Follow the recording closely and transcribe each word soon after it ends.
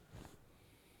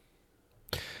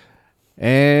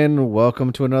And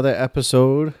welcome to another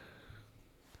episode.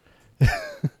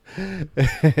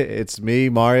 It's me,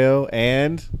 Mario,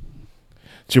 and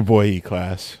It's your boy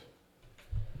E-Class.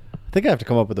 I think I have to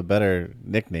come up with a better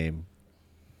nickname.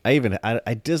 I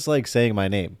dislike saying my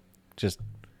name. Just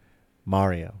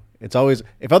Mario. It's always,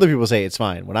 if other people say it, it's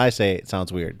fine. When I say it, it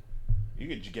sounds weird. You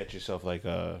could get yourself like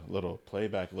a little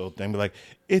playback, little thing, be like,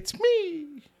 "It's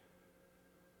me."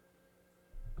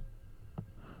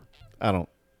 I don't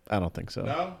think so.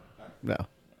 No, No.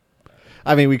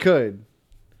 I mean, we could.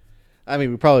 I mean,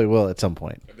 we probably will at some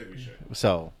point. I think we should.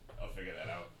 So, I'll figure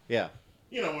that out. yeah.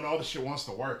 You know, when all the shit wants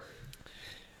to work.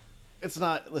 It's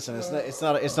not, listen, it's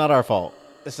not our fault.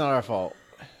 It's not our fault.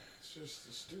 It's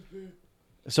just stupid.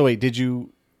 So wait, did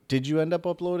you end up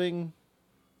uploading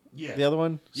Yeah. the other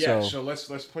one? Yeah. So let's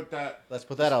put that. Let's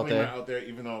put that out disclaimer there. Out there,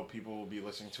 even though people will be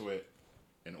listening to it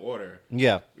in order.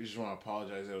 Yeah. We just want to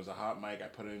apologize. It was a hot mic. I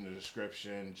put it in the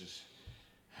description. Just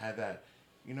had that.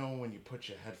 You know when you put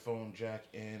your headphone jack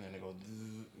in and it goes.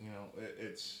 You know,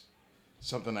 it's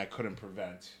something I couldn't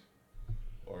prevent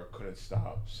or couldn't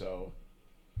stop. So.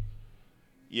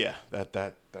 Yeah, that's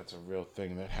a real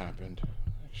thing that happened,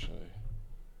 actually.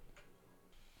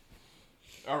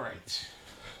 All right.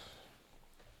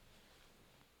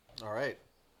 All right.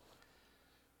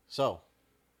 So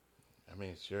I mean,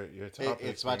 it's your topic.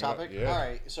 it's my Bring it up. topic. Yeah. All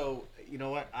right. So you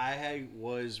know what? I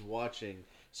was watching.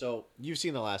 So you've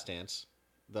seen The Last Dance,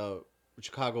 the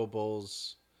Chicago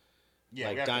Bulls. Yeah,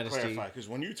 Like we have Dynasty. to clarify because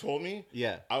when you told me,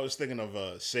 Yeah. I was thinking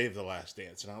of Save the Last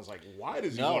Dance, and I was like, why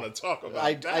does he No. want to talk about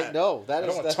I that? know that I is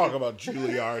don't want that- to talk about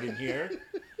Juilliard in here.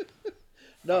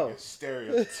 No,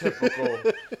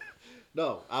 Stereotypical.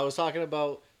 no. I was talking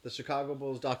about the Chicago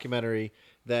Bulls documentary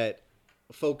that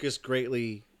focused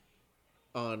greatly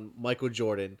on Michael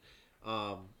Jordan,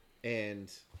 and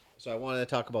so I wanted to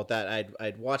talk about that.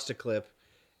 I'd watched a clip,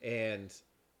 and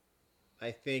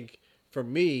I think for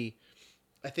me,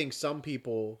 I think some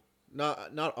people,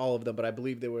 not all of them, but I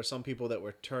believe there were some people that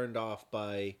were turned off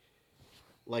by,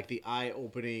 like, the eye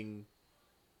opening,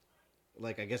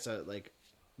 like, I guess like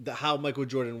how Michael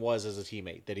Jordan was as a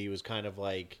teammate. That he was kind of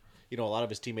like, a lot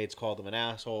of his teammates called him an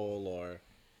asshole, or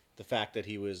the fact that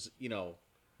he was,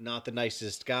 not the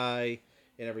nicest guy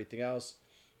and everything else.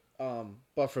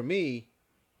 But for me,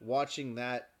 watching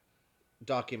that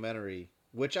documentary,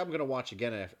 which I'm gonna watch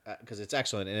again because it's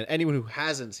excellent, and anyone who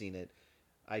hasn't seen it,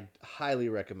 I highly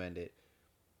recommend it.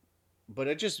 But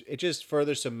it just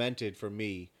further cemented for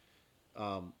me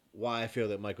why I feel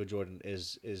that Michael Jordan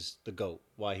is the GOAT,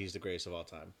 why he's the greatest of all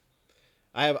time.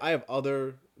 I have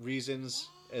other reasons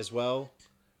as well,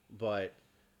 but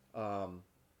I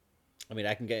mean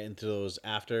I can get into those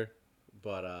after.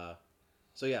 But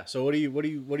so yeah, so what do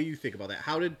you think about that?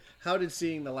 How did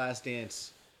seeing The Last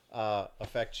Dance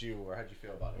affect you, or how did you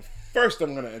feel about it? First,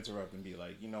 I'm going to interrupt and be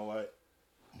like, you know what?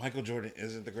 Michael Jordan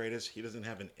isn't the greatest. He doesn't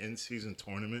have an in-season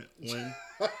tournament win.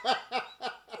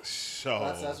 So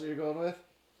That's what you're going with?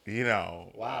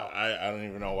 Wow. I don't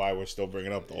even know why we're still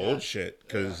bringing up the old shit.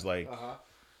 Because,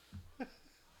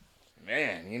 man,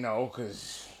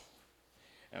 because...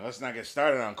 And let's not get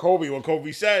started on Kobe, what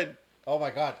Kobe said. Oh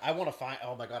my god, I want to find...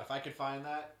 Oh my god, if I could find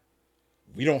that...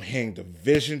 We don't hang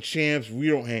division champs.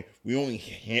 We only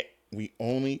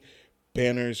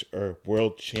banners or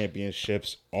world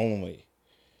championships only.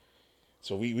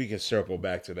 So we can circle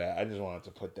back to that. I just wanted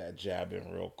to put that jab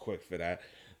in real quick for that.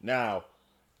 Now,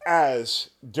 as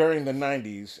during the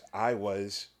 90s, I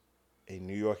was a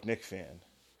New York Knicks fan.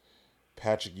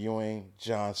 Patrick Ewing,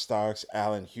 John Starks,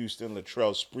 Allen Houston,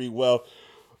 Latrell Sprewell,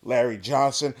 Larry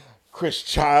Johnson, Chris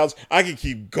Childs. I can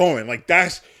keep going. Like,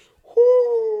 that's...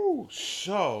 Whoo!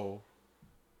 So,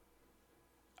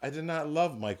 I did not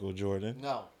love Michael Jordan.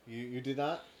 No, you did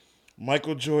not?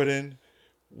 Michael Jordan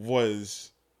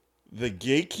was the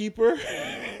gatekeeper.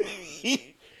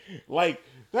 Like,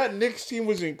 that Knicks team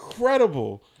was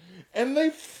incredible. And they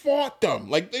fought them.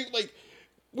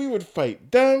 We would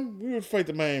fight them. We would fight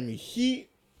the Miami Heat.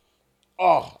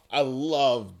 Oh, I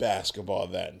love basketball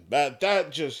then.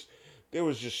 That just, there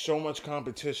was just so much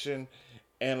competition.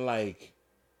 And,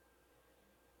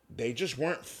 they just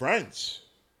weren't friends.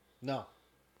 No,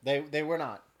 they were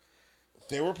not.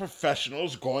 They were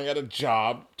professionals going at a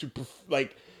job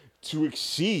to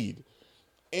exceed.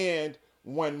 And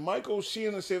when Michael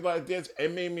Sheehan said like this,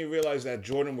 it made me realize that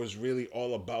Jordan was really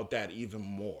all about that even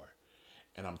more.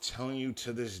 And I'm telling you,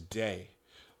 to this day,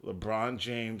 LeBron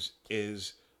James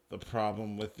is the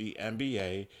problem with the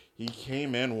NBA. He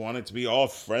came in, wanted to be all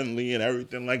friendly and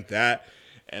everything like that.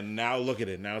 And now look at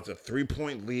it. Now it's a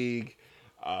 3-point league.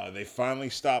 They finally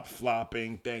stopped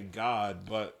flopping, thank God.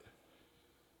 But,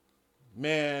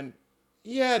 man,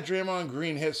 Yeah, Draymond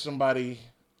Green hit somebody.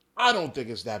 I don't think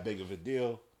it's that big of a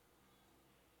deal.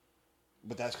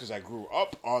 But that's because I grew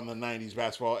up on the 90s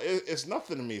basketball. It's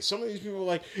nothing to me. Some of these people are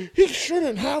like, he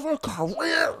shouldn't have a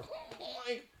career.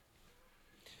 Like,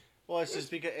 Well, it's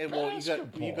just because. Well,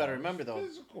 you got to remember though.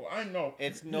 Physical. I know.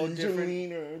 It's no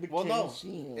different. Well, no,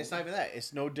 it's not even that.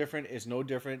 It's no different. It's no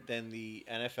different than the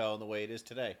NFL and the way it is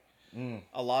today.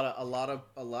 A lot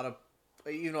of.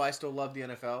 You know, I still love the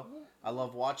NFL. I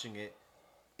love watching it.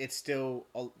 It's still.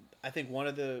 I think one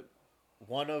of the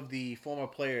former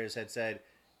players had said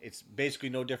it's basically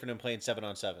no different than playing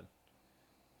 7-on-7.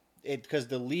 Because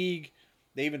the league,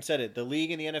 they even said it. The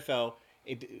league in the NFL.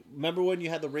 Remember when you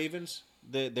had the Ravens,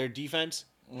 their defense,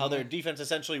 how their defense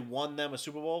essentially won them a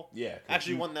Super Bowl? Yeah,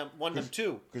 actually won them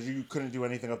two. Because you couldn't do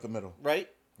anything up the middle, right?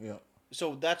 Yeah.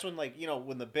 So that's when, like, you know,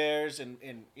 when the Bears and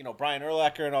you know, Brian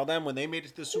Urlacher and all them, when they made it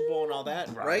to the Super Bowl and all that,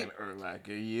 right? Brian Urlacher,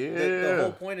 yeah. The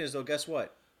whole point is, though, guess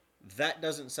what? That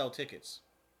doesn't sell tickets.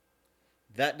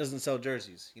 That doesn't sell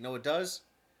jerseys. You know what does?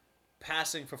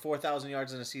 Passing for 4,000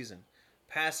 yards in a season.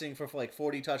 Passing for like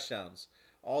 40 touchdowns.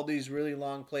 All these really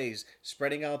long plays,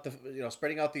 spreading out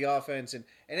the offense, and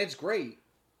it's great.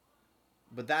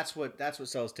 But that's what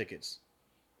sells tickets.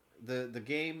 The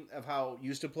game of how it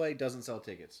used to play doesn't sell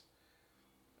tickets.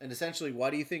 And essentially, why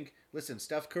do you think? Listen,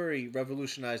 Steph Curry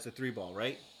revolutionized the 3-ball,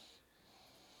 right?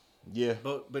 Yeah.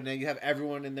 But now you have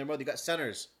everyone in their mode. You got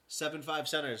centers, 7'5"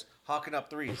 centers, hawking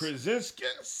up threes. Krasinski.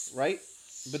 Right?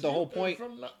 But the whole point.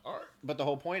 From the art. But the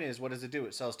whole point is, what does it do?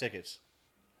 It sells tickets.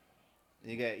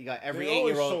 You got every They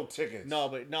always 8-year-old. sold tickets. No,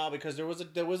 because there was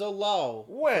a lull.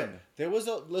 When? There was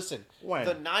a listen. When?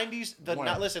 The 90s, the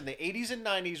 80s and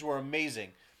 90s were amazing.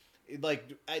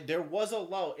 Like there was a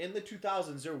lull in the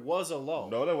 2000s. There was a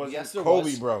lull. No, there wasn't. Yes, there Kobe,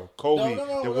 was. bro. Kobe.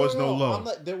 There was no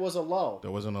lull. There was a lull.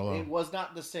 There wasn't a lull. It was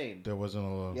not the same. There wasn't a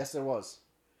lull. Yes, there was.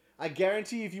 I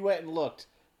guarantee if you went and looked,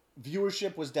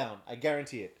 viewership was down. I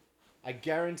guarantee it.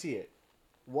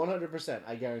 100%.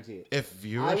 I guarantee it. If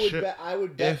viewership, I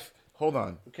would bet. Hold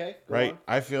on. Okay. Right? On.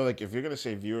 I feel like if you're going to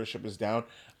say viewership is down,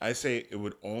 I say it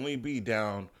would only be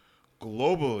down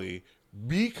globally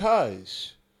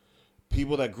because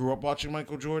people that grew up watching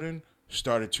Michael Jordan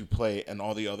started to play and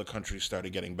all the other countries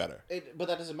started getting better. But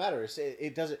that doesn't matter.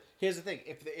 It doesn't. Here's the thing.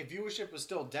 If viewership was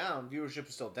still down, viewership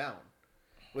is still down.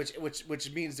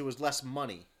 Which means there was less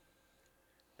money.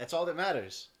 That's all that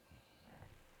matters.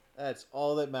 That's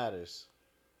all that matters.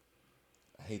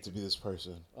 I hate to be this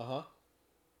person. Uh-huh.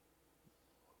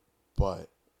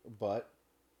 But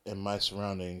in my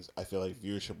surroundings, I feel like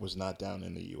viewership was not down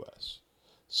in the U.S.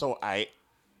 So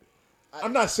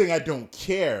I'm not saying I don't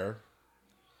care.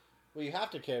 Well, you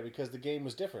have to care because the game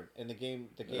was different. And the game.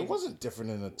 It wasn't different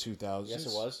in the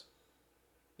 2000s.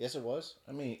 Yes, it was.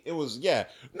 I mean, it was, yeah.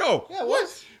 No. Yeah, it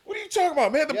was. What are you talking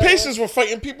about, man? The Pacers were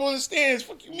fighting people in the stands.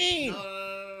 Fuck you mean?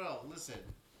 No. Listen.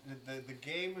 The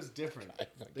game was different.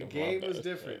 The game was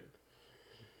different.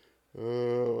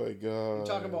 Oh, my God. You're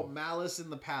talking about Malice in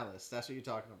the Palace. That's what you're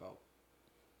talking about.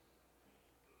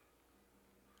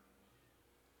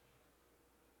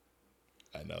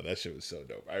 I know. That shit was so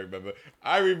dope. I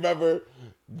remember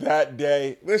that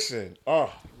day. Listen.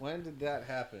 Oh. When did that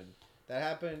happen? That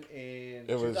happened in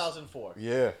 2004.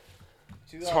 Yeah.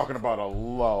 2004. Talking about a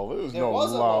lull. There was no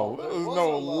was a lull. lull. There There was was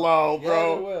no a lull. lull, Yeah,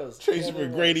 bro. there was. Tracy Yeah, there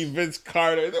McGrady, was. Vince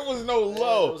Carter. There was no Yeah,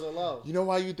 lull. there was a lull. You know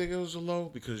why you think it was a lull?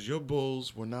 Because your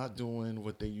Bulls were not doing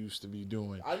what they used to be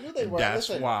doing. I knew they And were. that's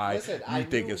Listen, why I you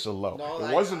think knew- it's a low. No,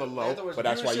 it wasn't a low, but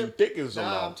that's why you think it's a low.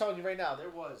 I'm telling you right now, there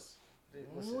was.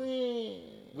 Listen,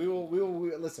 we will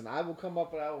listen. I will come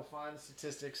up and I will find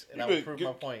statistics and I will prove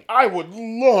my point. I would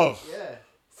love Yeah.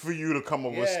 for you to come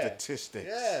up with statistics.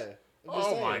 Yeah.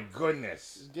 Oh my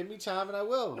goodness. Just give me time and I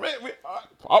will.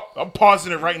 I'm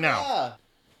pausing it right now. Yeah.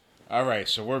 All right,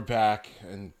 so we're back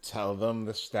and tell them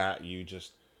the stat you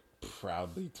just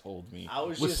proudly told me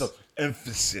with some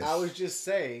emphasis. I was just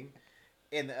saying,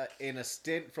 in a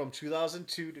stint from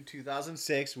 2002 to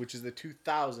 2006, which is the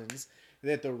 2000s,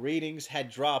 that the ratings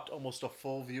had dropped almost a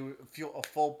full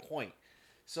point.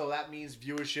 So that means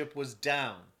viewership was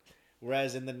down,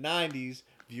 whereas in the 90s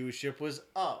viewership was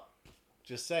up.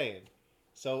 Just saying.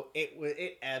 So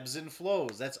it ebbs and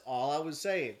flows. That's all I was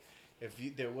saying.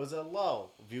 There was a low,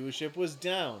 viewership was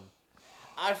down.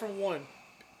 I, for one,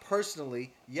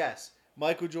 personally, yes,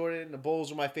 Michael Jordan and the Bulls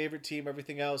were my favorite team.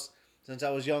 Everything else since I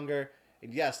was younger,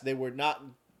 and yes, they were not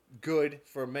good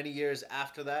for many years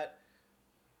after that.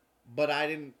 But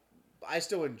I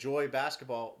still enjoy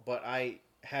basketball, but I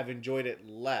have enjoyed it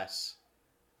less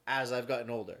as I've gotten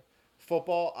older.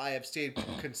 Football, I have stayed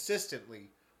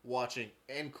consistently watching,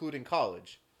 including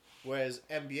college. Whereas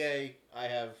NBA, I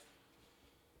have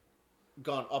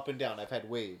gone up and down. I've had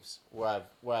waves where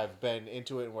I've been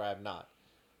into it and where I've not.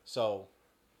 So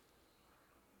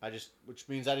which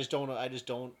means I just don't.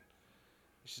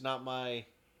 It's just not my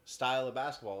style of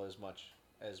basketball as much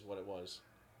as what it was.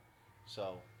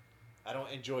 So I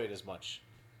don't enjoy it as much.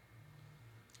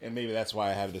 And maybe that's why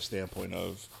I have the standpoint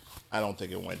of I don't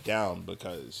think it went down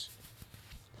because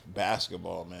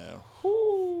basketball, man.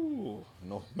 Whoo,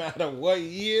 no matter what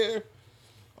year,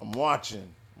 I'm watching.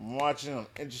 I'm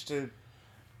interested.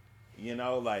 You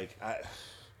know, like I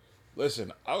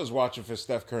was watching for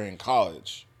Steph Curry in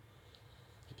college.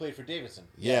 He played for Davidson.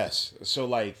 Yes. So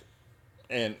like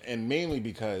and mainly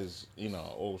because, you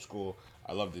know, old school,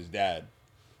 I loved his dad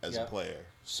as a player.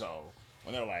 So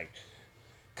when they're like,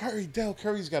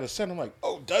 Curry's got a son, I'm like,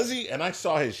 oh, does he? And I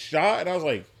saw his shot and I was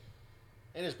like,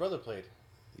 and his brother played.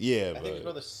 Yeah, I think his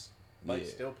brother might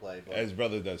still play. But his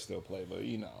brother does still play, but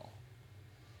you know,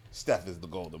 Steph is the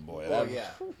golden boy. Oh,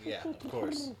 yeah, of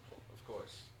course.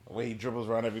 The way he dribbles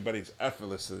around everybody's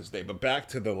effortless to this day. But back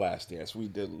to the Last Dance, we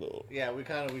did a little. Yeah, we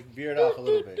veered off a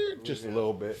little bit. Just a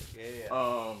little bit.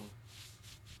 Yeah.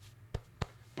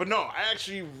 But no, I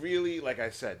actually really, like I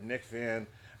said, Knick fan,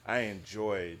 I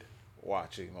enjoyed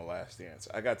watching The Last Dance.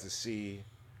 I got to see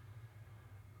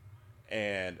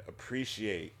and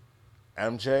appreciate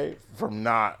MJ from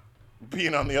not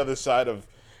being on the other side of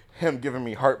him giving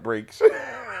me heartbreaks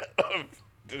of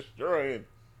destroying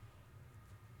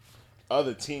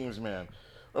other teams, man.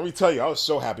 Let me tell you, I was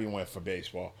so happy he went for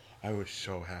baseball. I was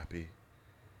so happy.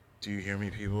 Do you hear me,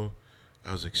 people?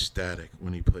 I was ecstatic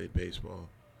when he played baseball.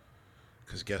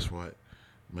 Because guess what?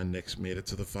 My Knicks made it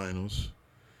to the finals.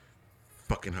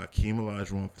 Fucking Hakeem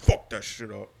Olajuwon fucked that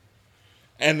shit up.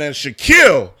 And then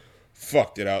Shaquille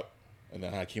fucked it up. And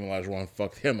then Hakeem Olajuwon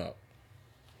fucked him up.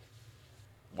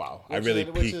 Wow. I really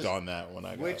peaked on that when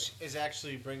I got Which is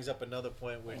actually brings up another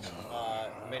point which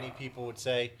many people would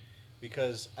say,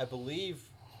 because I believe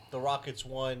the Rockets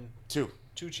won two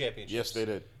championships. Yes, they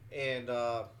did. And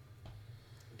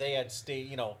they had stayed,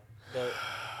 you know,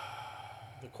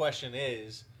 the question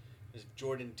is if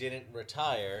Jordan didn't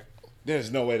retire,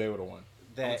 there's no way they would have won.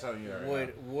 That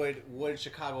would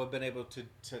Chicago have been able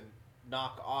to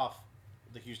knock off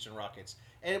the Houston Rockets?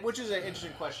 And which is an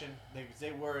interesting question because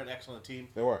they were an excellent team.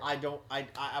 They were. I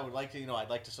would like to, you know, I'd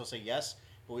like to still say yes,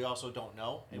 but we also don't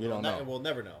know, and we don't know. And we'll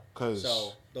never know.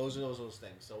 So those are those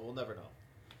things. So we'll never know.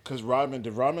 Because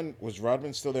was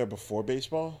Rodman still there before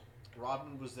baseball?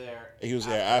 Rodman was there. He was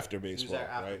there after baseball. He was there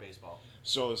after right? baseball.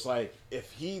 So it's like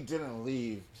if he didn't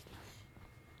leave,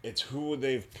 it's who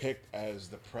they've picked as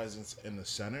the presence in the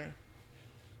center,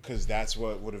 because that's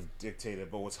what would have dictated.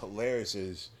 But what's hilarious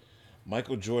is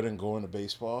Michael Jordan going to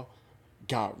baseball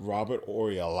got Robert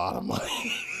Horry a lot of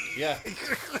money. Yeah.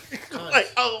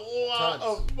 Like a lot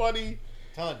of money.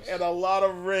 Tons. And a lot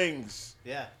of rings.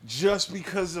 Yeah. Just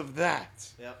because of that.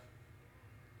 Yep.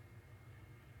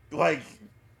 Like,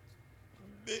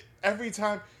 every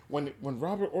time when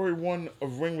Robert Horry won a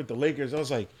ring with the Lakers, I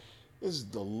was like, this is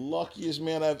the luckiest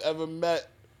man I've ever met.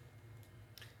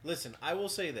 Listen, I will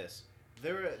say this.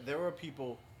 There are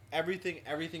people. Everything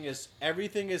is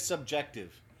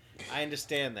subjective. I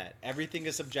understand that. Everything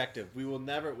is subjective. We will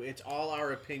never. It's all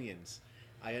our opinions.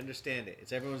 I understand it.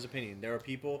 It's everyone's opinion. There are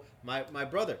people. My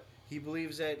brother. He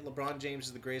believes that LeBron James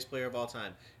is the greatest player of all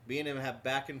time. Me and him have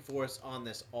back and forth on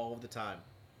this all the time.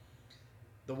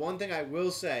 The one thing I will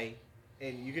say,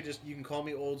 and you can call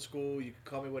me old school. You can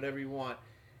call me whatever you want.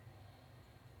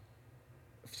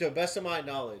 To the best of my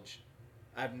knowledge,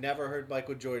 I've never heard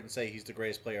Michael Jordan say he's the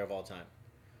greatest player of all time.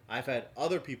 I've had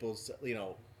other people, you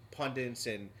know, pundits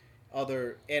and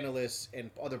other analysts and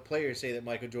other players say that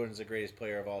Michael Jordan is the greatest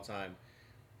player of all time.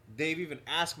 They've even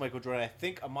asked Michael Jordan, I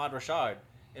think Ahmad Rashad,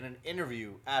 in an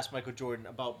interview, asked Michael Jordan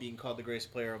about being called the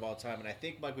greatest player of all time. And I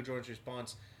think Michael Jordan's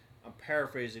response, I'm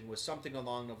paraphrasing, was something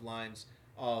along the lines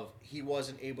of he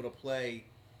wasn't able to play,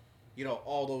 you know,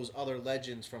 all those other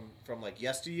legends from like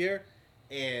yesteryear,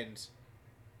 and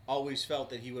always felt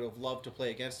that he would have loved to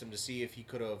play against him to see if he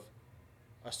could have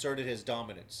asserted his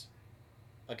dominance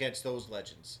against those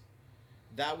legends.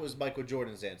 That was Michael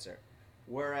Jordan's answer.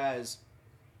 Whereas,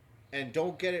 and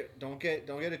don't get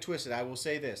it twisted, I will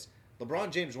say this.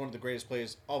 LeBron James is one of the greatest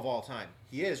players of all time.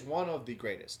 He is one of the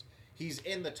greatest. He's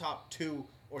in the top 2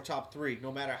 or top 3,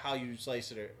 no matter how you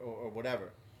slice it or whatever.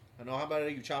 I know how about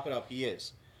it, you chop it up, he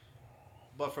is.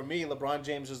 But for me, LeBron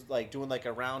James was like doing like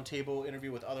a roundtable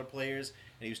interview with other players,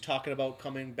 and he was talking about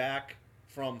coming back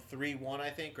from 3-1, I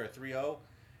think, or 3-0,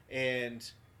 and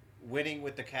winning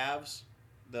with the Cavs,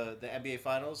 the NBA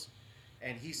Finals.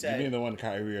 And he said, "You mean the one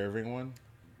Kyrie Irving won?"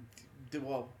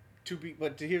 Well,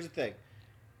 but here's the thing.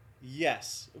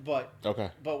 Yes, but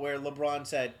Okay. but where LeBron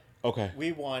said, Okay.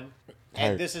 "We won, Heard.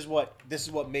 and this is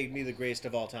what made me the greatest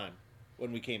of all time."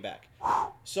 When we came back,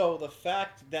 so the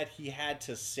fact that he had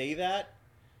to say that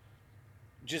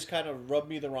just kind of rubbed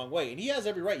me the wrong way. And he has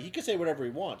every right. He can say whatever he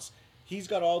wants. He's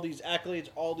got all these accolades,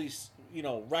 all these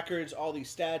records, all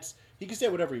these stats. He can say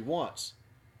whatever he wants.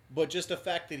 But just the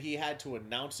fact that he had to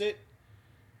announce it,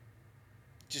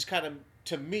 just kind of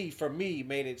for me,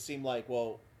 made it seem like,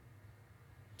 well,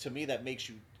 to me that makes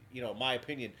you, my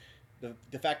opinion,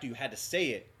 the fact that you had to say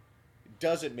it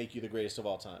doesn't make you the greatest of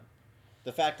all time.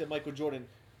 The fact that Michael Jordan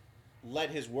let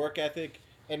his work ethic,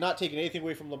 and not taking anything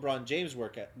away from LeBron James'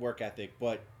 work ethic,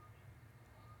 but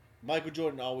Michael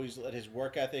Jordan always let his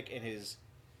work ethic and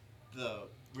the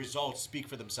results speak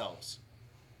for themselves.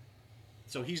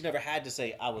 So he's never had to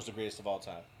say I was the greatest of all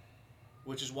time,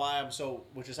 which is why it's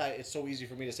so easy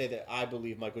for me to say that I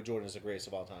believe Michael Jordan is the greatest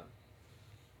of all time.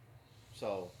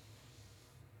 So,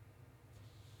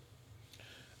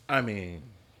 I mean,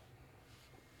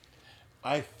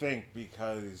 I think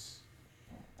because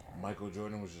Michael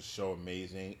Jordan was just so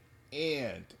amazing,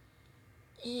 and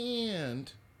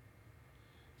it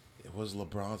was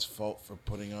LeBron's fault for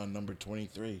putting on number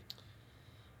 23.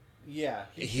 yeah,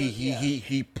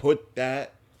 He put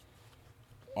that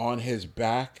on his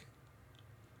back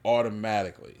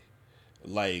automatically.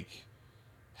 Like,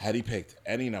 had he picked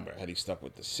any number, had he stuck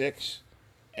with the 6,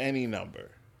 any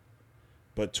number,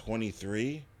 but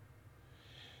 23,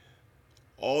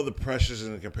 all the pressures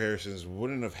and the comparisons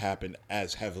wouldn't have happened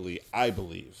as heavily, I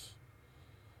believe.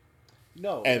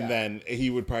 No, And then he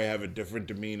would probably have a different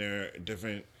demeanor,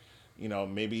 different,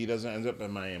 maybe he doesn't end up in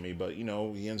Miami, but,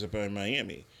 he ends up in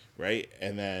Miami, right?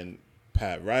 And then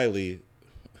Pat Riley,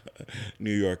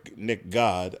 New York Nick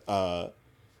God,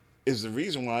 is the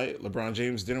reason why LeBron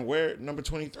James didn't wear number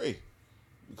 23.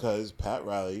 Because Pat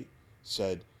Riley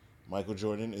said Michael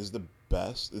Jordan is the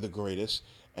best, the greatest,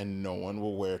 and no one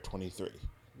will wear 23.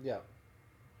 Yeah.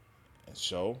 And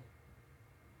so,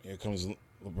 here comes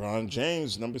LeBron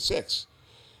James, number 6.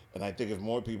 And I think if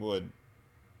more people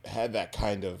had that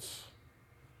kind of,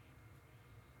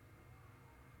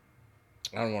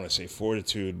 I don't want to say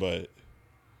fortitude, but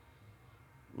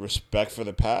respect for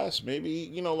the past,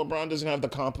 maybe, LeBron doesn't have the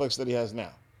complex that he has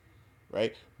now,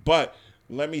 right? But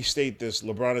let me state this.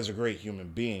 LeBron is a great human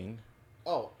being.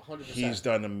 Oh, 100%. He's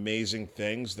done amazing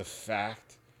things. The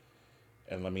fact,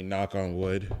 and let me knock on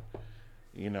wood,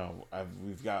 we've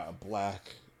got a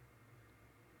black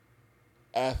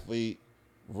athlete,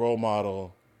 role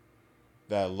model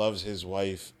that loves his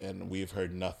wife, and we've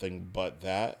heard nothing but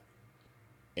that,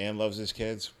 and loves his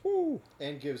kids. Woo.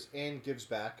 And gives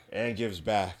back. And gives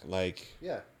back. Like,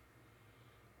 yeah.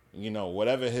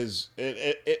 Whatever his,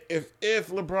 if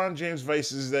LeBron James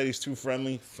vices that he's too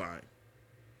friendly, fine.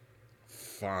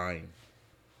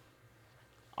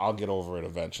 I'll get over it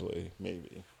eventually.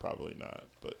 Maybe. Probably not.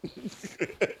 But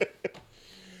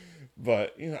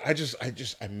but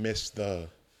I miss the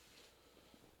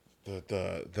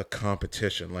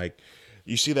competition. Like,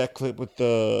 you see that clip with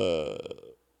the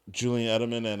Julian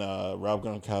Edelman and Rob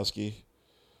Gronkowski?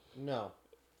 No.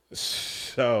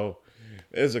 So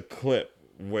there's a clip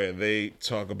where they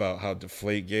talk about how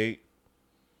Deflategate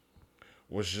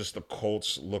was just the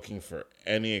Colts looking for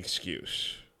any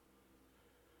excuse.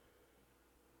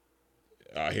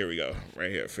 Here we go, right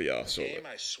here for y'all. So, game,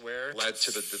 I swear, led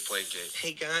to the Deflategate.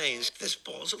 Hey guys, this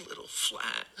ball's a little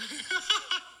flat.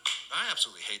 I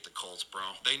absolutely hate the Colts, bro.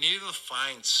 They needed to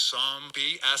find some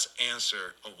BS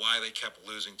answer of why they kept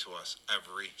losing to us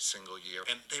every single year.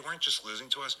 And they weren't just losing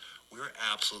to us. We were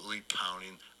absolutely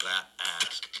pounding that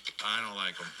ass. I don't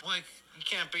like them. Like, you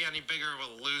can't be any bigger of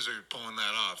a loser pulling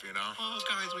that off, Oh,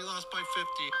 guys, we lost by 50.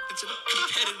 It's a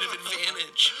competitive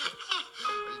advantage.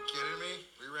 Are you kidding me?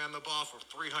 We ran the ball for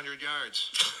 300 yards.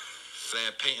 They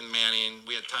had Peyton Manning.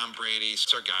 We had Tom Brady.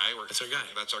 It's our guy. That's our guy.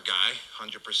 That's our guy,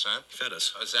 100%. Fed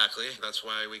us. Exactly. That's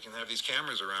why we can have these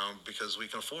cameras around, because we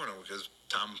can afford them, because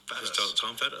Tom fed us.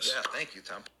 Tom fed us. Yeah, thank you,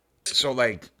 Tom. So,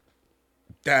 like,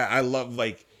 that I love,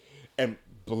 like, and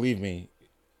believe me,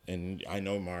 and I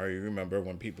know, Mario, you remember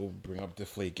when people bring up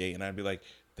Deflategate, and I'd be like,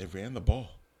 they ran the ball.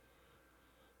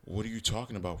 What are you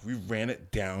talking about? We ran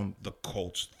it down the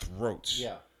Colts' throats.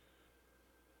 Yeah.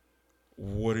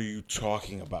 What are you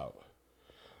talking about?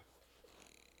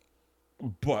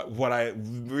 But the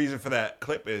reason for that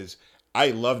clip is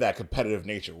I love that competitive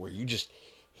nature where you just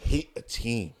hate a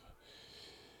team,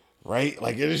 right?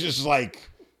 Like, it is just like,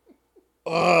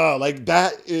 like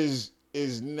that is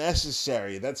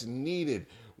necessary. That's needed.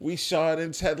 We saw it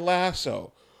in Ted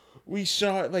Lasso. We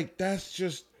saw it, like, that's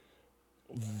just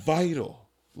vital.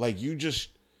 Like, you just,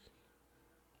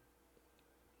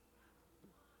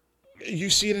 You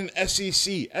see it in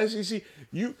SEC.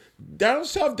 You down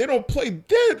south, they don't play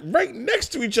dead right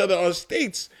next to each other on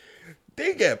states.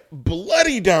 They get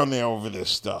bloody down there over this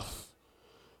stuff.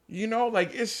 You know,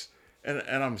 like it's and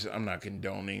I'm not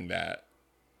condoning that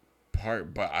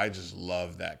part, but I just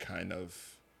love that kind of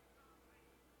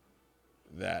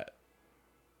that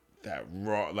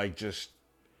raw, like just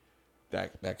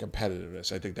that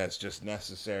competitiveness. I think that's just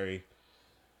necessary.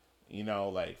 You know,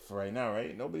 like for right now,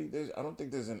 right? I don't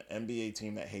think there's an NBA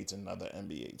team that hates another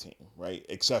NBA team, right?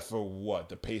 Except for what?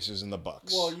 The Pacers and the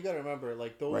Bucks. Well, you got to remember,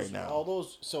 like those, right now. all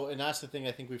those. So, and that's the thing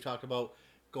I think we've talked about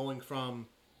going from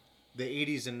the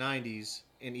 80s and 90s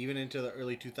and even into the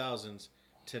early 2000s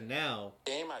to now.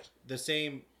 The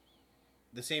same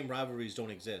rivalries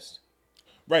don't exist.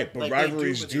 Right, but like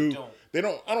rivalries do. They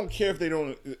don't. I don't care if they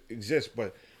don't exist,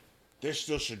 but there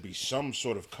still should be some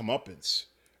sort of comeuppance,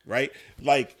 right?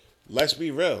 Like. Let's be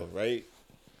real, right?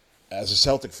 As a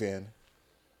Celtic fan,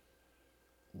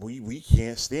 we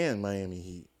can't stand Miami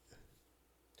Heat.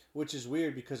 Which is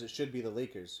weird because it should be the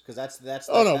Lakers. Because that's.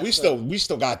 Oh no, that's we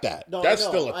still got that. No, that's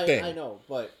still a thing. I know,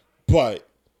 but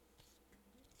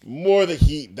more the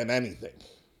Heat than anything.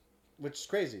 Which is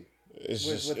crazy.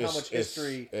 With how much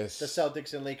history the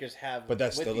Celtics and Lakers have. But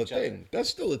that's still a thing. Other. That's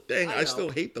still a thing. I still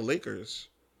hate the Lakers.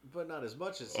 But not as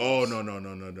much as. Oh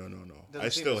no! I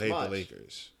still hate the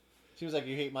Lakers. Seems like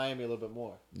you hate Miami a little bit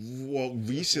more. Well,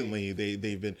 recently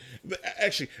they've been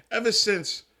actually ever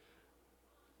since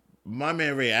my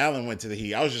man Ray Allen went to the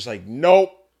Heat. I was just like,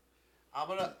 nope. I'm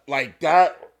gonna like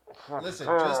that. Listen,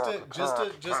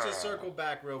 just to circle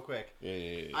back real quick.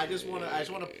 Yeah. I just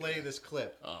wanna play this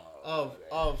clip of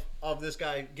this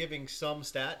guy giving some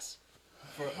stats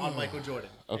on Michael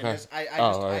Jordan. Okay.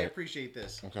 I appreciate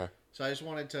this. Okay. So I just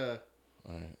wanted to.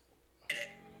 All right.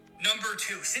 Number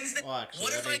 2, since the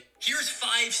here's 5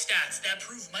 stats that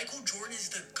prove Michael Jordan is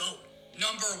the GOAT.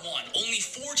 Number 1, only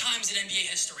 4 times in NBA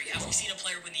history have we seen a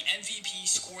player win the MVP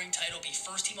scoring title, be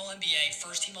first team All-NBA,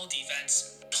 first team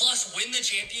All-Defense, plus win the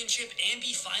championship and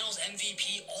be Finals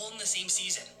MVP all in the same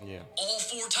season. Yeah. All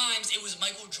 4 times it was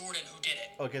Michael Jordan who did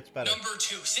it. Oh, it gets better. Number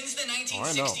 2, since the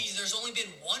 1960s, there's only been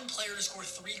one player to score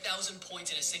 3,000 points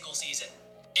in a single season.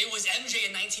 It was MJ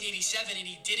in 1987, and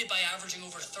he did it by averaging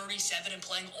over 37 and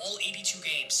playing all 82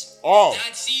 games. Oh.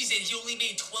 That season, he only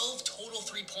made 12 total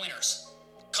three-pointers.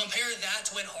 Compare that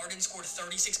to when Harden scored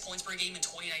 36 points per game in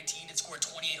 2019 and scored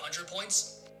 2,800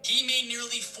 points. He made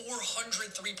nearly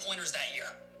 400 three-pointers that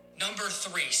year. Number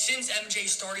 3, since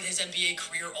MJ started his NBA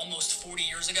career almost 40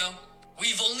 years ago,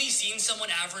 we've only seen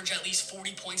someone average at least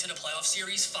 40 points in a playoff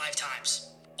series 5 times.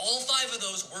 All 5 of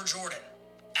those were Jordan.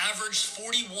 Averaged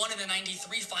 41 in the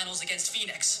 93 finals against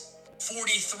Phoenix,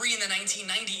 43 in the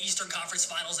 1990 Eastern Conference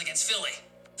Finals against Philly,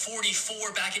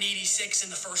 44 back in 86 in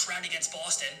the first round against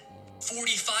Boston,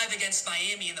 45 against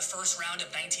Miami in the first round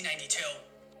of 1992,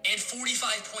 and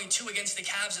 45.2 against the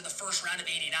Cavs in the first round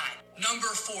of 89. Number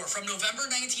 4, from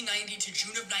November 1990 to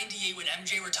June of 98 when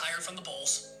MJ retired from the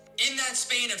Bulls. In that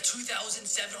span of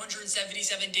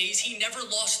 2,777 days, he never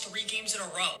lost 3 games in a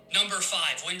row. Number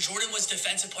 5, when Jordan was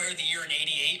Defensive Player of the Year in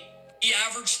 88, he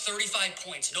averaged 35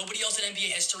 points. Nobody else in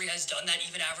NBA history has done that,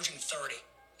 even averaging 30.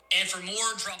 And for more,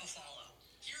 drop a follow.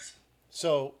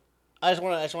 So, I just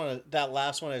want to that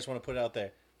last one. I just want to put it out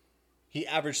there. He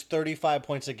averaged 35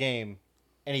 points a game,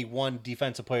 and he won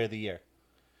Defensive Player of the Year.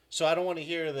 So I don't want to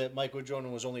hear that Michael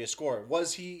Jordan was only a scorer.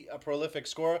 Was he a prolific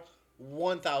scorer?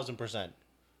 1,000%.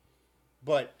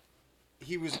 But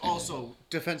he was also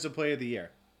Defensive Player of the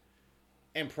Year,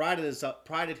 and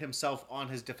prided himself on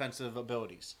his defensive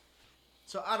abilities.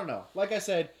 So I don't know. Like I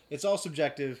said, it's all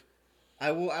subjective.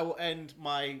 I will end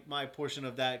my portion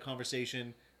of that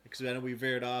conversation because I know we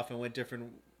veered off and went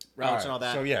different routes and all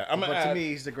that. So yeah, but to me,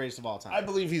 he's the greatest of all time. I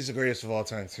believe he's the greatest of all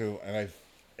time too,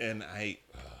 and I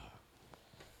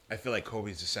feel like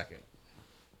Kobe's the second.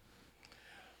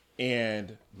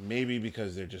 And maybe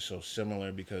because they're just so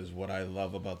similar, because what I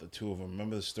love about the two of them,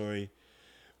 remember the story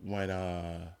when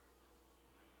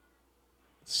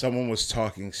someone was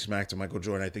talking smack to Michael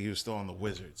Jordan? I think he was still on the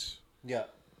Wizards. Yeah.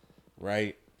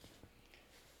 Right?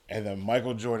 And then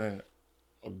Michael Jordan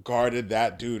guarded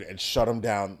that dude and shut him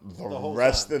down the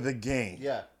rest time of the game.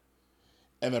 Yeah.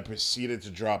 And then proceeded to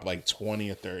drop like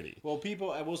 20 or 30. Well,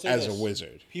 I will say as this. a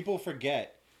Wizard. People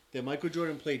forget that Michael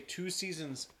Jordan played 2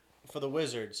 seasons for the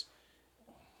Wizards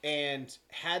and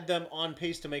had them on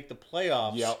pace to make the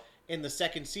playoffs in the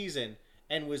second season,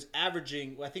 and was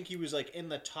averaging, I think he was like in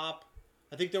the top,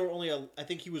 I think there were only I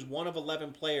think he was one of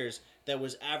 11 players that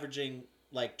was averaging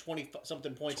like 20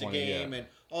 something points a game and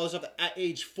all this stuff at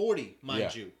age 40,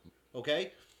 mind you.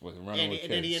 Okay? with running with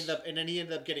kids. And then he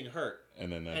ended up getting hurt.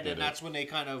 And then that's when they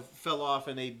kind of fell off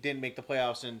and they didn't make the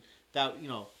playoffs, and that,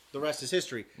 the rest is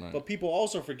history. Right. But people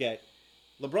also forget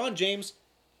LeBron James,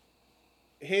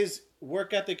 his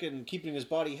work ethic and keeping his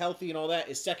body healthy and all that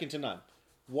is second to none.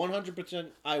 100%,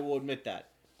 I will admit that.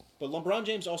 But LeBron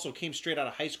James also came straight out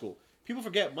of high school. People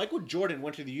forget Michael Jordan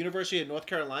went to the University of North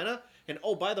Carolina and,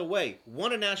 oh, by the way,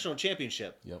 won a national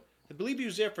championship. Yep. I believe he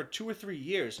was there for 2 or 3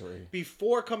 years 3.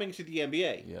 before coming to the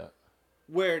NBA. Yeah.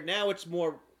 Where now it's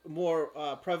more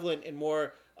prevalent and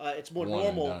more it's more One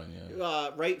and normal,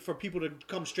 done, right, for people to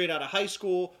come straight out of high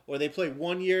school, or they play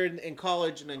 1 year in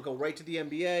college and then go right to the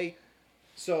NBA.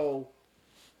 So,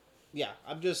 yeah,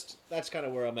 that's kind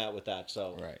of where I'm at with that.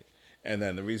 So Right. And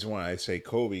then the reason why I say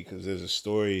Kobe, because there's a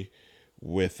story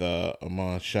with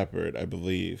Amon Shepard, I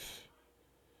believe,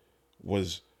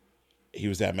 he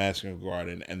was at Madison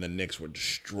Garden and the Knicks were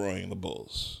destroying the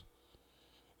Bulls.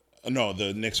 No,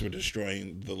 the Knicks were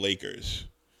destroying the Lakers.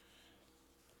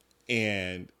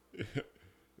 And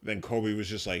then Kobe was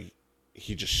just like,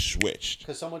 he just switched.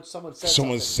 because someone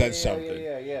said something.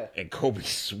 Yeah. And Kobe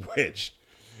switched.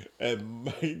 And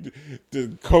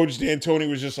the coach D'Antoni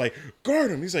was just like,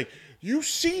 guard him. He's like, you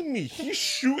see me. He's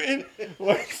shooting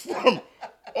like from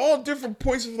all different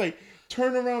points of like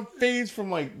turnaround fades from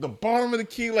like the bottom of the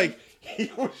key. Like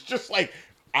he was just like,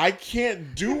 I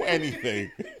can't do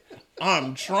anything.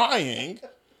 I'm trying.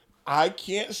 I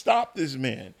can't stop this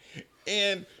man.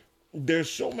 And there's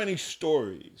so many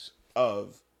stories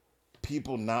of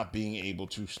people not being able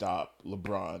to stop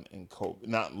LeBron and Kobe.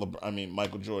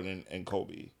 Michael Jordan and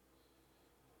Kobe.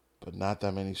 But not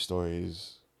that many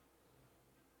stories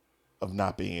of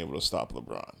not being able to stop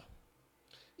LeBron.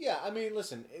 Yeah, I mean,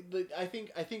 listen, I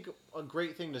think a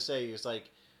great thing to say is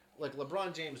like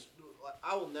LeBron James,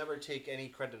 I will never take any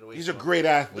credit away. He's a from him. great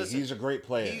athlete. Listen, He's a great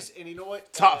player. And you know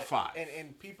what? Top 5.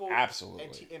 And people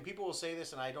Absolutely. And people will say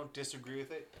this, and I don't disagree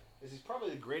with it. Is he's probably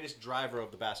the greatest driver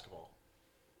of the basketball,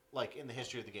 like in the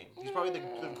history of the game. He's probably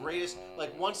the greatest.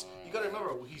 Like once you got to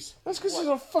remember, That's because he's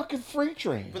a fucking freight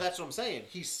train. But that's what I'm saying.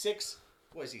 He's 6.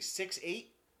 What is he? 6'8"?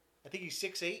 I think he's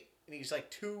 6'8", and he's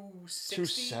like 260,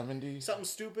 270, something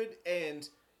stupid. And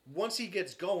once he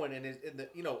gets going, and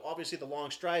obviously the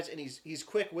long strides, and he's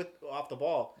quick off the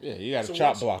ball. Yeah, you got to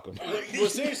chop block him. Well,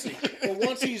 seriously, but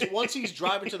once he's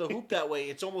driving to the hoop that way,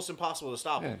 it's almost impossible to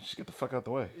stop him. Yeah, just get the fuck out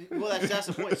the way. Well, that's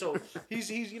the point. So he's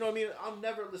you know what I mean. I'll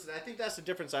never listen. I think that's the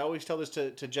difference. I always tell this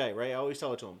to Jay, right? I always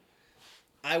tell it to him.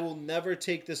 I will never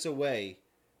take this away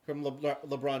from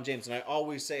LeBron James, and I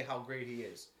always say how great he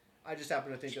is. I just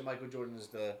happen to think that Michael Jordan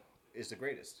is the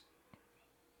greatest.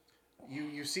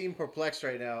 You seem perplexed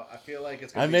right now. I feel like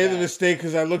it's. I made a mistake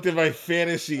because I looked at my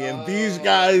fantasy, and these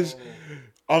guys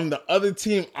on the other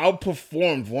team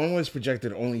outperformed. One was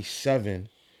projected only 7.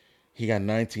 He got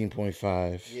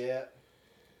 19.5. Yeah.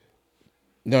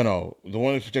 No. The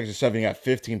one was projected 7. He got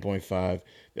 15.5.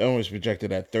 The other one was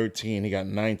projected at 13. He got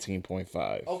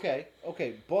 19.5.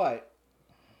 Okay, but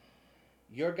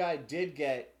your guy did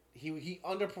get. He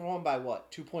underperformed by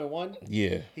what? 2.1?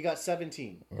 Yeah. He got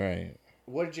 17. Right.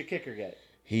 What did your kicker get?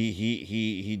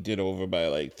 He did over by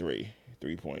like 3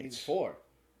 points. He's 4.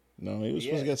 No, he was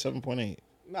supposed to get 7.8.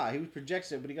 Nah, he was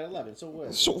projected, but he got 11. So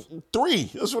what? So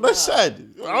 3. That's what I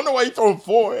said. I don't know why you throwing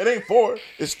 4. It ain't 4.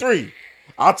 It's 3.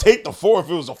 I'll take the 4 if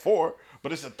it was a 4,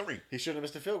 but it's a 3. He shouldn't have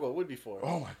missed a field goal. It would be 4.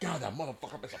 Oh my God, that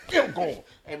motherfucker missed a field goal.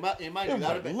 And mind you,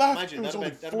 that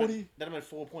would have been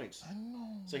 4 points. I know.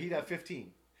 So he'd have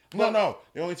 15. No.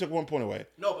 They only took 1 point away.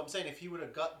 No, but I'm saying if he would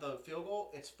have got the field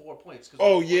goal, it's 4 points.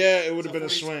 Oh yeah, it would have been a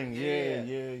 40 swing. Yeah.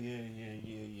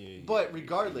 But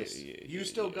regardless, you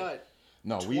still got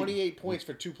 28 points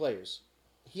for 2 players.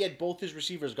 He had both his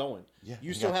receivers going. Yeah,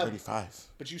 you still have 35.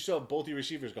 But you still have both your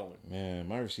receivers going. Man,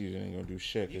 my receiver ain't gonna do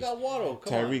shit. You got Waddle.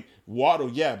 Come Tyreek Waddle,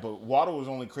 yeah, but Waddle was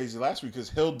only crazy last week because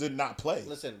Hill did not play.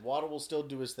 Listen, Waddle will still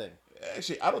do his thing.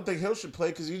 Actually, I don't think Hill should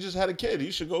play because he just had a kid.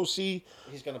 He should go see.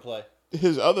 He's gonna play.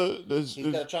 His other. He's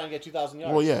gonna try and get 2,000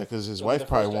 yards. Well, yeah, because his wife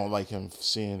probably won't like him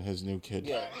seeing his new kid.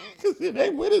 Yeah, because it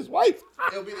ain't with his wife.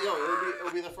 It'll be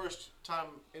the first time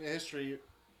in history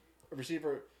a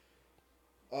receiver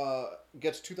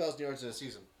gets 2,000 yards in a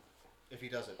season if he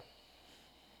does it.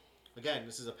 Again,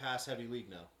 this is a pass-heavy league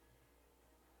now.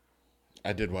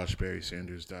 I did watch Barry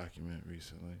Sanders' document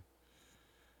recently.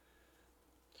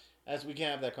 As we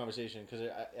can't have that conversation because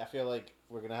I feel like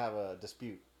we're gonna have a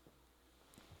dispute.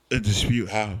 A dispute?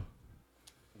 How?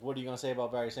 What are you gonna say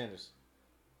about Barry Sanders?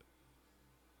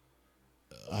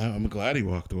 I'm glad he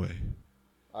walked away.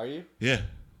 Are you? Yeah.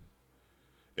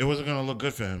 It wasn't going to look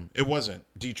good for him. It wasn't.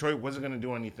 Detroit wasn't going to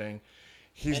do anything.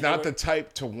 he's And not the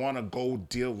type to want to go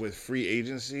deal with free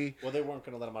agency. Well, they weren't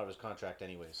going to let him out of his contract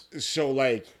anyways. So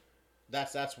like,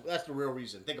 That's the real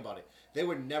reason. Think about it. They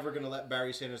were never going to let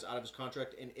Barry Sanders out of his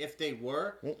contract, and if they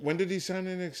were, when did he sign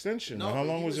an extension? no, How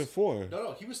long he was it for?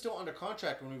 No, he was still under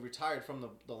contract when he retired from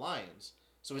the Lions.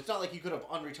 So it's not like he could have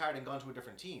unretired and gone to a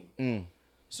different team.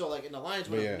 So like, in the Lions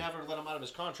would have never let him out of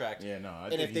his contract. Yeah, no, I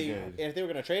and think if they he and did. if they were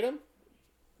going to trade him,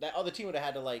 that other team would have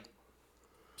had to like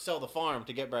sell the farm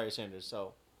to get Barry Sanders.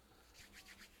 So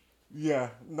Yeah,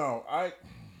 no, I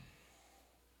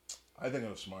think it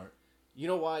was smart. you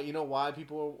know why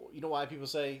people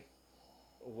say,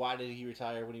 why did he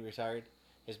retire when he retired?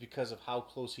 Is because of how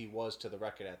close he was to the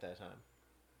record at that time.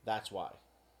 That's why.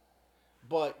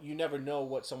 But you never know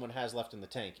what someone has left in the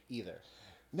tank either.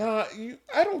 No,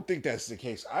 I don't think that's the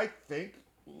case. I think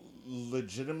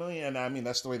legitimately, and I mean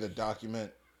that's the way the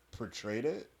document portrayed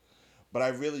it, but I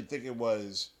really think it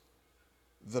was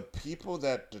the people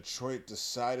that Detroit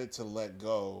decided to let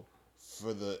go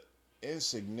for the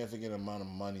insignificant amount of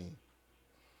money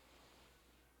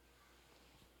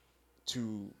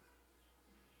to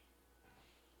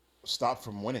stop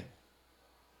from winning.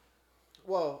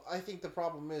 Well, I think the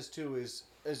problem is too is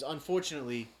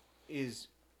unfortunately is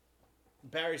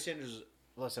Barry Sanders.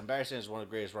 Listen, Barry Sanders is one of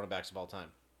the greatest running backs of all time,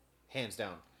 hands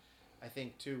down. I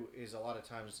think too is a lot of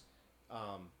times,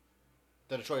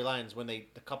 the Detroit Lions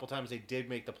the couple times they did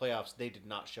make the playoffs, they did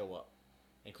not show up,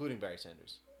 including Barry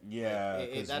Sanders. Yeah,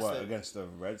 Like, because against the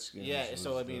Redskins? Yeah, was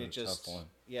so I mean the it just tough one.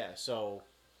 so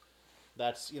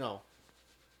that's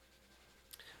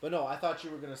But no, I thought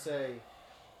you were gonna say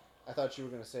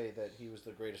that he was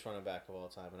the greatest running back of all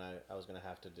time, and I was gonna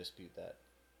have to dispute that,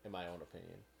 in my own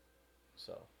opinion.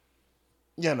 So.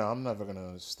 Yeah, no, I'm never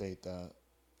gonna state that.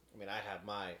 I mean, I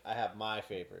have my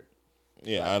favorite.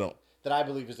 Yeah, I don't. That I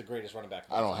believe is the greatest running back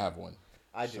of all I don't time. have one.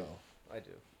 I do. So, I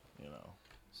do. You know.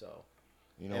 So.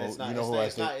 You know. And it's not, you know it's who not, I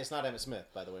it's think. not. It's not Emmitt Smith,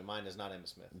 by the way. Mine is not Emmitt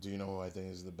Smith. Do you know who I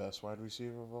think is the best wide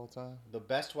receiver of all time? The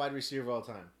best wide receiver of all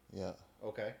time. Yeah.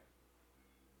 Okay.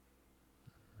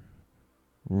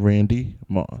 Randy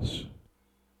Moss.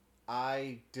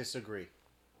 I disagree.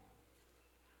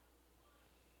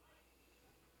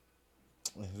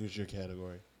 Who's your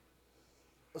category?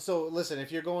 So listen,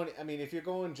 if you're going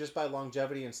just by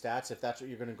longevity and stats, if that's what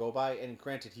you're going to go by, and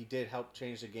granted, he did help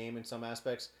change the game in some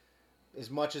aspects. As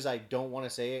much as I don't want to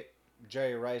say it,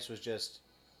 Jerry Rice was just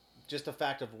the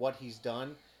fact of what he's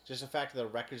done, just the fact of the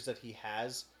records that he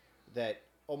has, that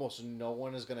almost no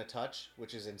one is going to touch,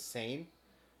 which is insane.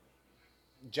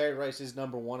 Jerry Rice is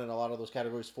number one in a lot of those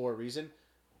categories for a reason.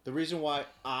 The reason why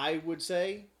I would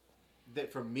say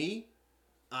that for me,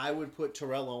 I would put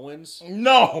Terrell Owens.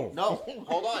 No. No,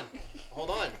 hold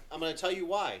on. I'm going to tell you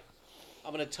why.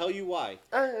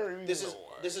 This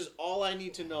is all I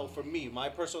need to know for me. My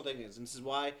personal thing is, and this is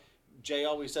why Jay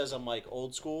always says I'm like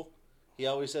old school. He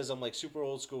always says I'm like super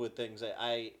old school with things.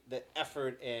 The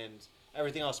effort and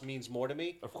everything else means more to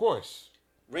me. Of course.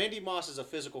 Randy Moss is a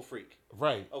physical freak.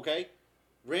 Right. Okay,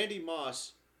 Randy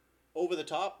Moss, over the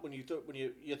top when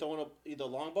you're throwing up either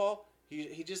long ball.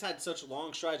 He just had such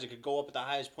long strides. It could go up at the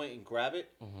highest point and grab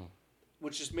it,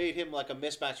 which just made him like a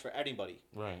mismatch for anybody.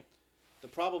 Right. The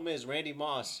problem is Randy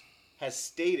Moss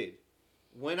has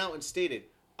went out and stated,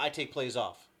 I take plays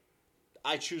off.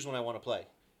 I choose when I want to play.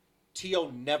 T.O.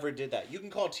 never did that. You can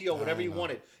call T.O. whatever you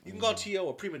wanted. You can call T.O.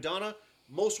 a prima donna.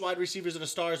 Most wide receivers in the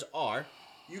Stars are.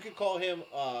 You can call him,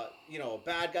 a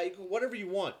bad guy. You can, whatever you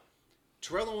want.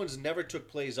 Terrell Owens never took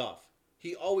plays off.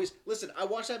 He always I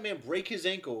watched that man break his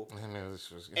ankle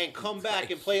and come back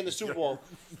and play in the Super Bowl.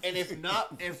 And if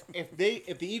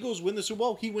the Eagles win the Super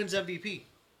Bowl, he wins MVP.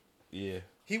 Yeah.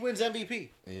 He wins MVP.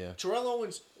 Yeah. Terrell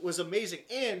Owens was amazing,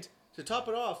 and to top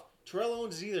it off, Terrell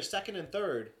Owens is either second and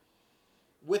third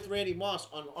with Randy Moss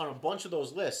on a bunch of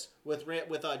those lists, with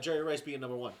Jerry Rice being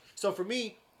number one. So for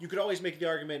me, you could always make the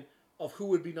argument of who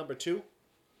would be number two.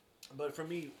 But for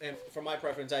me, and for my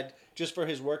preference, just for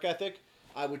his work ethic,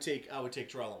 I would take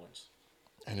Terrell Owens.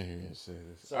 I knew you were going to say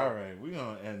this. So, all right, we're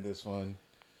going to end this one.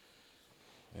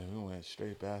 And we went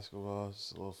straight basketball,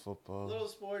 just a little football. Little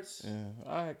sports. Yeah.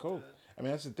 All right, cool. I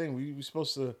mean, that's the thing. We're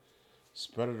supposed to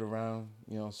spread it around.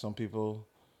 Some people...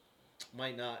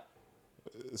 Might not.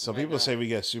 Some Might people not. say we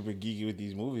get super geeky with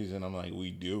these movies, and I'm like,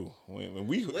 we do.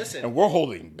 Listen. And we're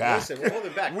holding back. Listen, we're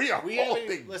holding back. We are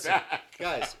holding back.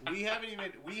 Guys, we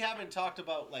haven't talked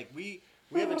about, like, we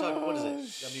haven't talked about, what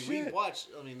is it?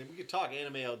 I mean, we could talk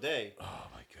anime all day. Oh,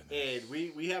 my goodness.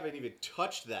 And we haven't even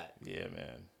touched that. Yeah,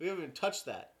 man. We haven't even touched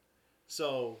that.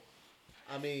 So,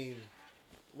 I mean,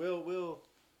 we'll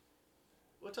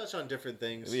touch on different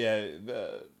things. Yeah,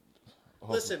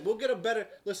 Listen, we'll get a better.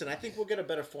 Listen, I think we'll get a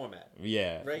better format.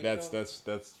 Yeah, Right, that's Cole?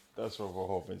 that's what we're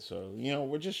hoping. So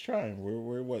we're just trying.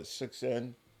 We're what 6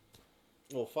 in.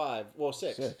 Well, 5. Well,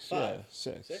 6. 6, 5.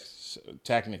 yeah, 6.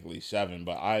 Technically 7,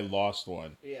 but I lost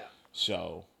one. Yeah.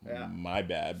 So, Yeah. my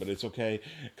bad, but it's okay.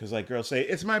 Because, like, girls say,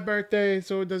 it's my birthday,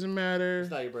 so it doesn't matter. It's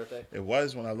not your birthday. It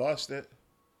was when I lost it.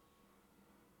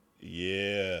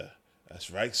 Yeah,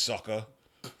 that's right, sucker.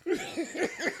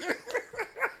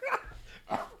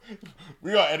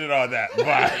 We gonna edit on that.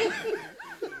 Bye.